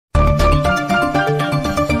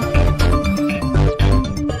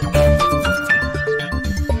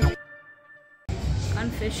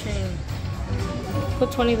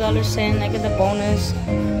$20 in. I get the bonus.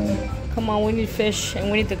 Come on, we need fish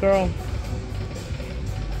and we need the girl.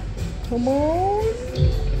 Come on.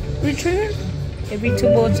 Retrigger? Every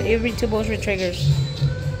two boats retriggers.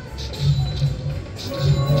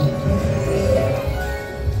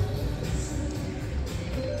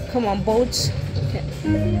 Come on, boats.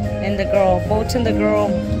 And the girl. Boats and the girl.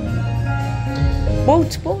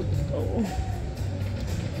 Boat. Oh.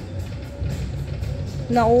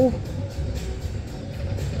 No.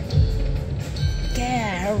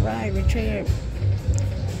 Yeah, alright, retrigger.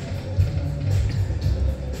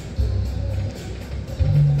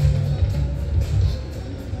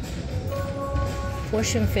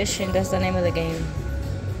 Fortune fishing, that's the name of the game.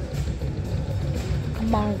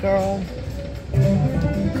 Come on, girl.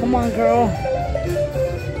 Come on, girl.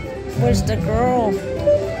 Where's the girl?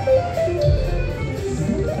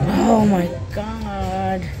 Oh my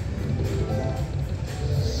god.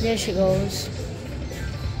 There she goes.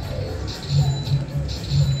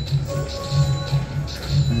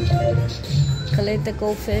 Collect the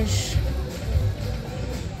goldfish.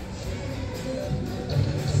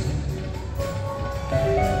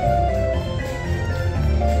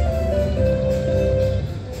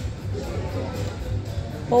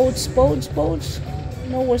 Boats.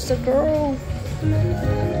 No, where's the girl?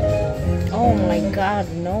 Oh my god,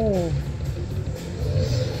 no.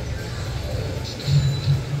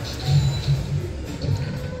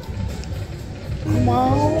 Come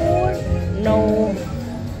on. No.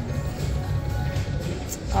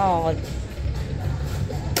 Oh.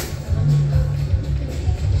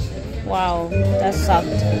 Wow, that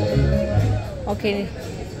sucked. Okay,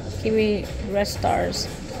 give me red stars.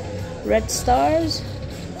 Red stars?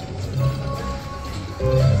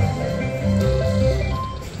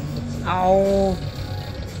 Oh.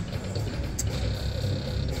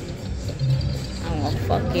 Oh,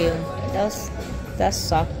 fuck you. That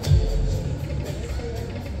sucked.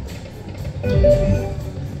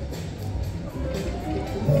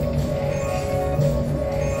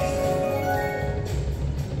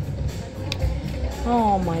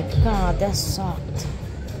 Oh my god, that sucked.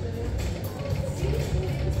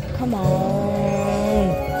 Come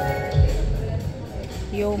on.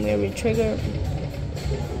 Yo, Mary trigger.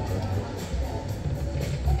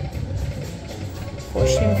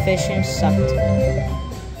 Fortune fishing sucked.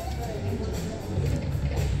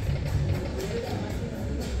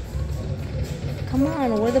 Come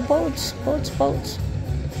on, where are the boats? Boats.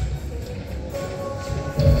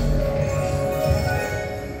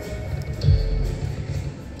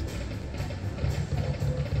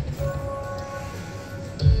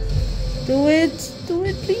 Do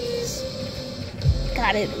it, please.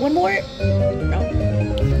 Got it. One more. No.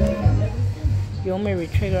 You owe me a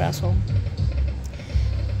retrigger, asshole.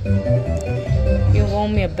 You owe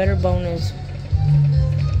me a better bonus.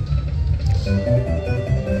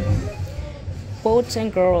 Boats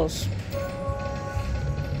and girls.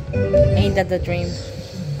 Ain't that the dream?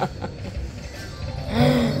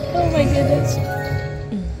 Oh my goodness.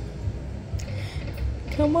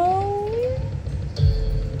 Come on.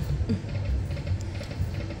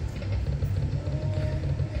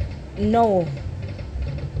 No.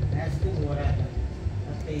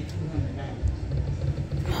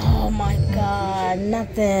 Oh my god,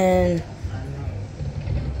 nothing.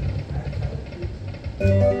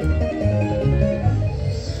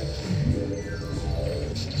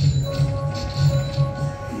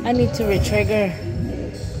 I need to retrigger.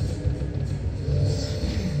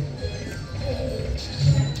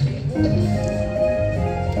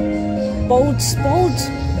 Boats.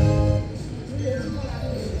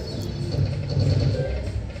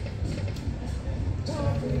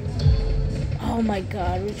 Oh my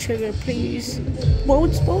god, retrigger, please.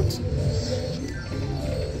 Boats.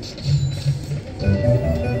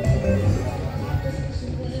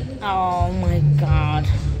 Oh my god.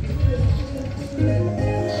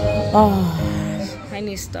 Oh, I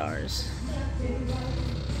need stars.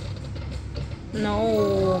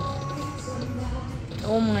 No.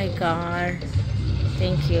 Oh my god.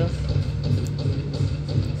 Thank you.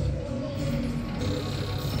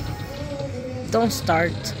 Don't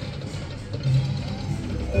start.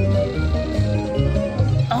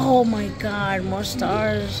 Oh my god, more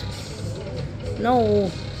stars. No.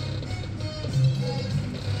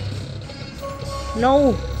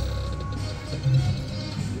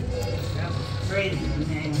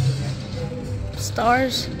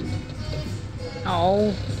 Stars.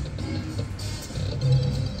 Oh.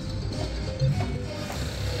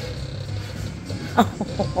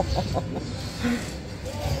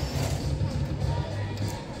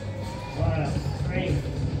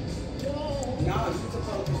 No, you're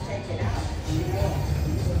supposed to take it out.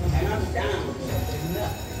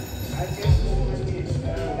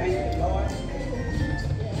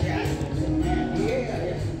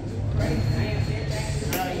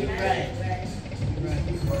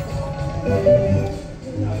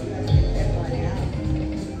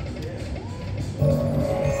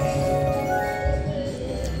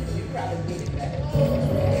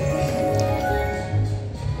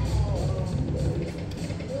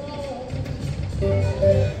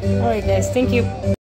 Alright guys, thank you.